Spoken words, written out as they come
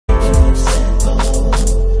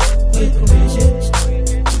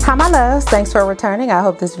loves, thanks for returning. I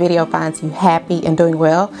hope this video finds you happy and doing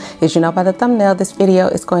well. As you know by the thumbnail, this video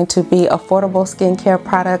is going to be affordable skincare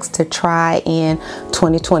products to try in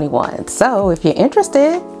 2021. So if you're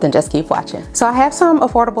interested, then just keep watching. So I have some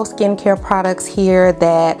affordable skincare products here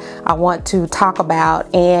that I want to talk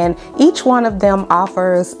about, and each one of them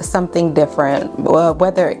offers something different,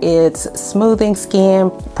 whether it's smoothing skin,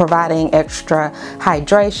 providing extra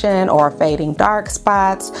hydration, or fading dark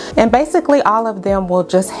spots. And basically all of them will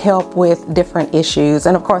just help with different issues,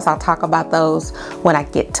 and of course I'll talk about those when I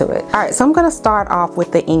get to it. All right, so I'm going to start off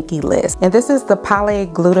with the INKEY list, and this is the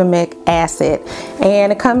Polyglutamic acid,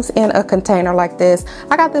 and it comes in a container like this.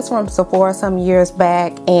 I got this from Sephora some years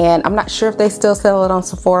back, and I'm not sure if they still sell it on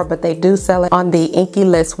Sephora, but they do sell it on the INKEY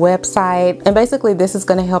list website. And basically this is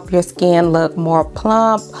going to help your skin look more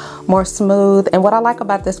plump, more smooth. And what I like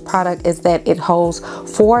about this product is that it holds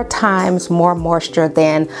 4 times more moisture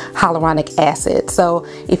than hyaluronic acid. So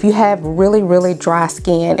if you have really dry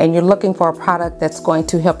skin and you're looking for a product that's going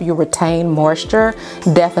to help you retain moisture,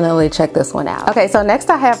 definitely check this one out. Okay, so next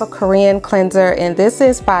I have a Korean cleanser, and this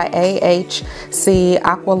is by AHC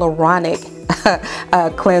Aqualuronic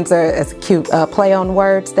cleanser. It's a cute play on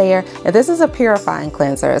words there. And this is a purifying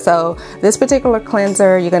cleanser. So this particular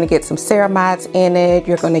cleanser, you're going to get some ceramides in it,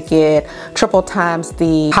 you're going to get triple times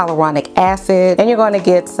the hyaluronic acid, and you're going to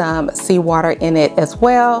get some seawater in it as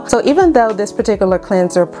well. So even though this particular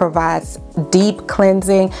cleanser provides deep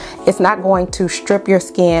cleansing, it's not going to strip your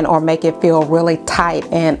skin or make it feel really tight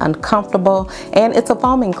and uncomfortable, and it's a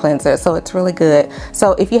foaming cleanser, so it's really good.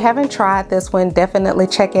 So if you haven't tried this one, definitely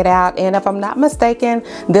check it out. And if I'm not mistaken,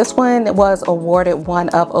 this one was awarded one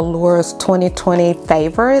of Allure's 2020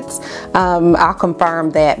 favorites. I'll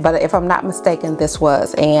confirm that, but if I'm not mistaken, this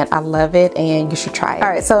was, and I love it, and you should try it. All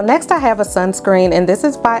right, so next I have a sunscreen, and this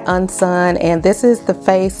is by Unsun, and this is the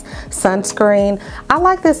face sunscreen. I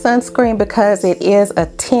like this sunscreen because it is a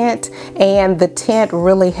tint, and the tint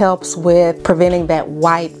really helps with preventing that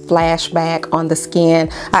white flashback on the skin.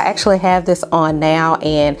 I actually have this on now,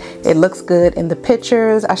 and it looks good in the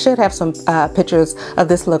pictures. I should have some pictures of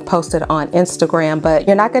this look posted on Instagram, but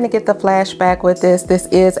you're not going to get the flashback with this. This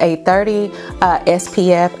is a 30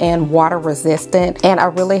 SPF and water resistant, and I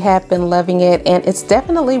really have been loving it, and it's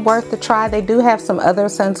definitely worth the try. They do have some other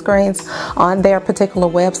sunscreens on their particular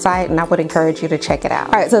website, and I would encourage you to check it out.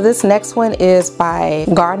 All right, so this next one is by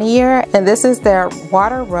Garnier, and this is their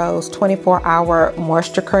Water Rose 24-hour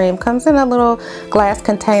moisture cream. Comes in a little glass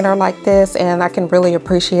container like this, and I can really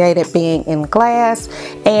appreciate it being in glass.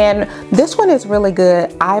 And this one is really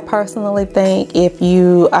good. I personally think if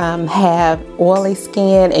you have oily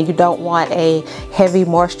skin and you don't want a heavy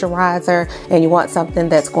moisturizer and you want something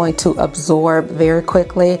that's going to absorb very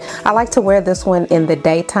quickly, I like to wear this one in the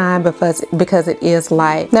daytime because it is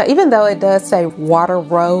light. Now, even though it does say Water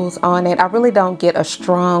Rose on it, I really don't get a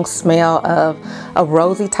strong smell of a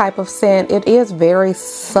rosy type of scent. It is very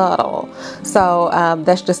subtle, so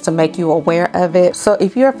that's just to make you aware of it. So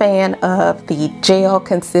if you're a fan of the gel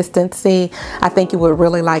consistency, I think you would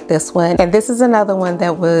really like this one. And this is another one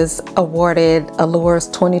that was awarded Allure's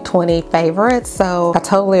 2020 favorites, so I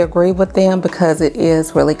totally agree with them because it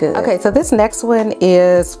is really good. Okay, so this next one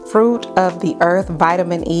is Fruit of the Earth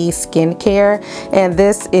Vitamin E Skincare, and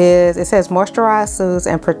this is, it says moisturize, soothes,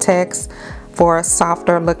 and protects for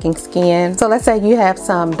softer looking skin. So let's say you have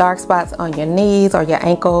some dark spots on your knees or your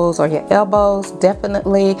ankles or your elbows,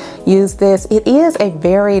 definitely use this. It is a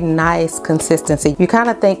very nice consistency. You kind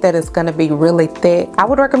of think that it's going to be really thick. I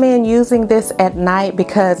would recommend using this at night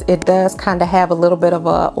because it does kind of have a little bit of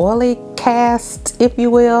a oily cast, if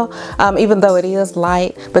you will, even though it is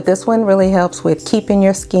light. But this one really helps with keeping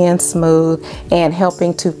your skin smooth and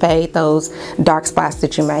helping to fade those dark spots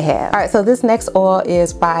that you may have. All right, so this next oil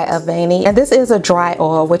is by Avene, and this is a dry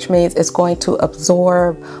oil, which means it's going to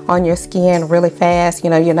absorb on your skin really fast.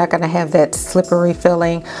 You know, you're not going to have that slippery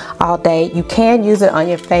feeling all day. You can use it on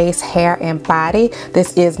your face, hair, and body.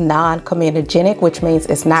 This is non-comedogenic, which means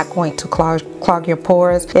it's not going to clog your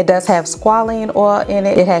pores. It does have squalene oil in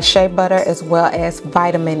it. It has shea butter as well as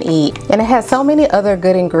vitamin E, and it has so many other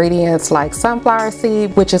good ingredients like sunflower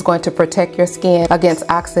seed, which is going to protect your skin against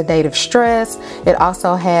oxidative stress. It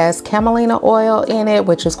also has camelina oil in it,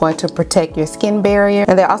 which is going to protect protect your skin barrier.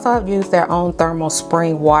 And they also have used their own thermal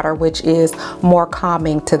spring water, which is more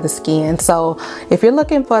calming to the skin. So if you're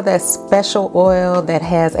looking for that special oil that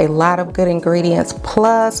has a lot of good ingredients,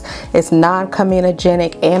 plus it's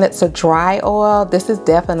non-comedogenic and it's a dry oil, this is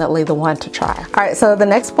definitely the one to try. All right, so the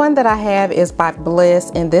next one that I have is by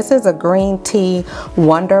Bliss, and this is a green tea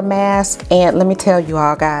wonder mask. And let me tell you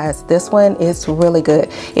all guys, this one is really good.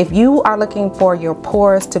 If you are looking for your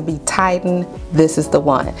pores to be tightened, this is the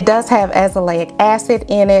one. It does have azelaic acid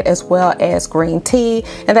in it as well as green tea,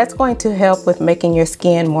 and that's going to help with making your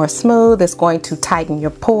skin more smooth. It's going to tighten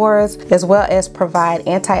your pores as well as provide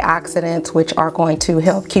antioxidants, which are going to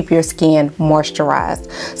help keep your skin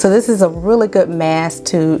moisturized. So this is a really good mask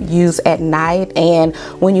to use at night, and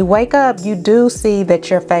when you wake up you do see that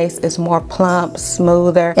your face is more plump,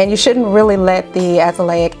 smoother, and you shouldn't really let the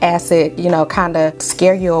azelaic acid, you know, kind of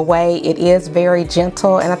scare you away. It is very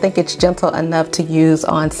gentle, and I think it's gentle enough to use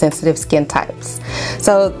on sensitive skin types.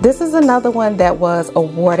 So this is another one that was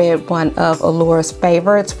awarded one of Allure's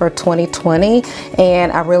favorites for 2020,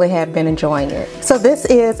 and I really have been enjoying it. So this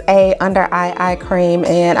is a under eye cream,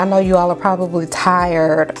 and I know you all are probably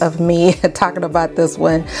tired of me talking about this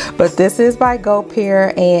one, but this is by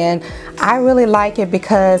Garnier, and I really like it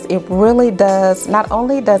because it really does, not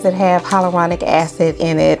only does it have hyaluronic acid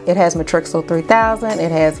in it, it has matrixyl 3000,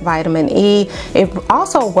 it has vitamin E. It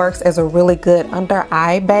also works as a really good under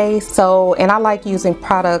eye base. So, and I like using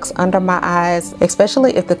products under my eyes,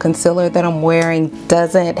 especially if the concealer that I'm wearing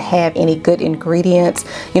doesn't have any good ingredients.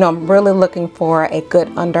 You know, I'm really looking for a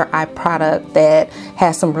good under eye product that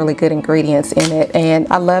has some really good ingredients in it, and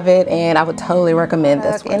I love it, and I would totally recommend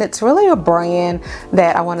this one. And it's really a brand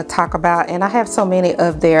that I want to talk about, and I have so many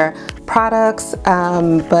of their products,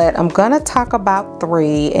 but I'm gonna talk about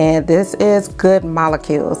 3, and this is Good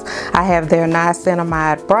Molecules. I have their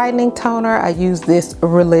niacinamide brightening toner. I use this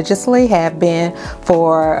religiously, have been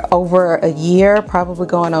for over a year, probably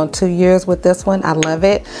going on 2 years with this one. I love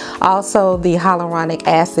it. Also the hyaluronic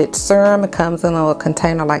acid serum, it comes in a little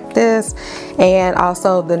container like this, and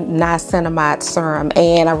also the niacinamide serum,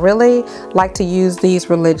 and I really like to use these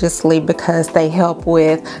religiously because they help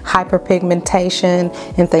with hyperpigmentation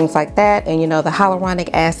and things like that. And you know, the hyaluronic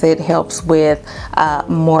acid helps with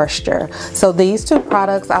moisture. So these 2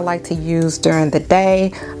 products I like to use during the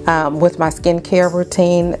day with my skincare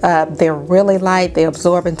routine. They're really light, they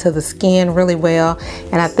absorb into the skin really well,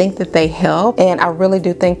 and I think that they help, and I really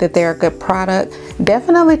do think that they're a good product.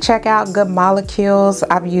 Definitely check out Good Molecules.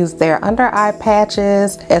 I've used their under eye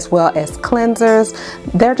patches as well as cleansers.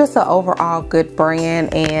 They're just an overall good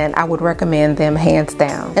brand, and I would recommend them hands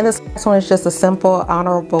down. And this last one is just a simple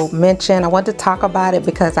honorable mention. I want to talk about it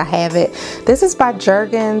because I have it. This is by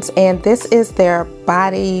Jergens, and this is their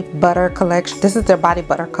body butter collection. This is their body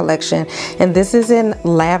butter collection, and this is in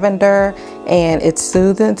lavender, and it's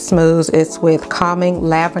soothing smooth. It's with calming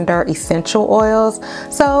lavender essential oils.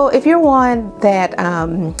 So if you're one that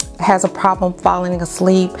has a problem falling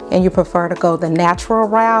asleep and you prefer to go the natural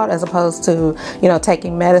route as opposed to, you know,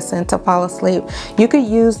 taking medicine to fall asleep, you could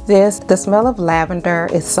use this. The smell of lavender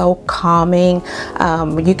is so calming.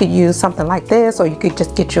 You could use something like this, or you could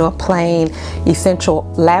just get you a plain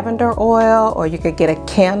essential lavender oil, or you could get a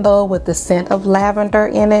candle with the scent of lavender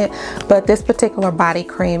in it. But this particular body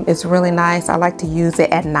cream is really nice. I like to use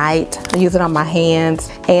it at night. I use it on my hands,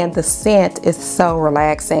 and the scent is so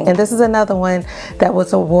relaxing. And this is another one that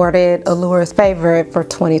was awarded Allure's favorite for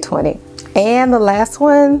 2020. And the last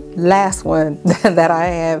one that I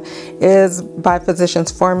have is by Physicians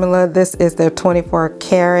Formula. This is their 24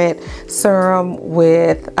 karat serum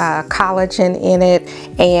with collagen in it,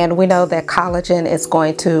 and we know that collagen is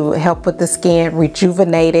going to help with the skin,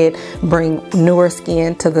 rejuvenate it, bring newer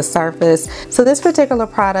skin to the surface. So this particular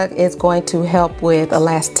product is going to help with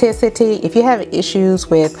elasticity. If you have issues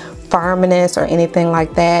with firmness or anything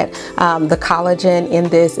like that, the collagen in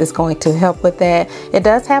this is going to help with that. It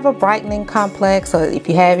does have a brightening complex, so if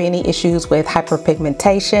you have any issues with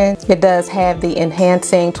hyperpigmentation, it does have the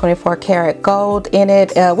enhancing 24 karat gold in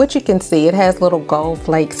it, which you can see it has little gold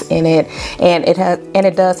flakes in it, and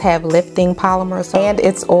it does have lifting polymers, and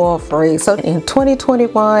it's oil free. So in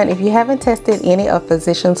 2021, if you haven't tested any of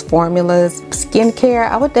Physicians Formula's skincare,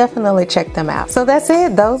 I would definitely check them out. So that's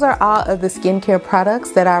it. Those are all of the skincare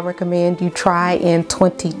products that I recommend you try in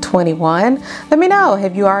 2021. Let me know,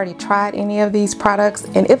 have you already tried any of these products?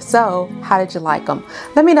 And if so, how did you like them?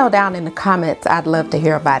 Let me know down in the comments. I'd love to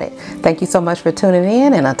hear about it. Thank you so much for tuning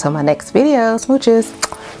in, and until my next video,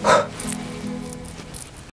 smooches.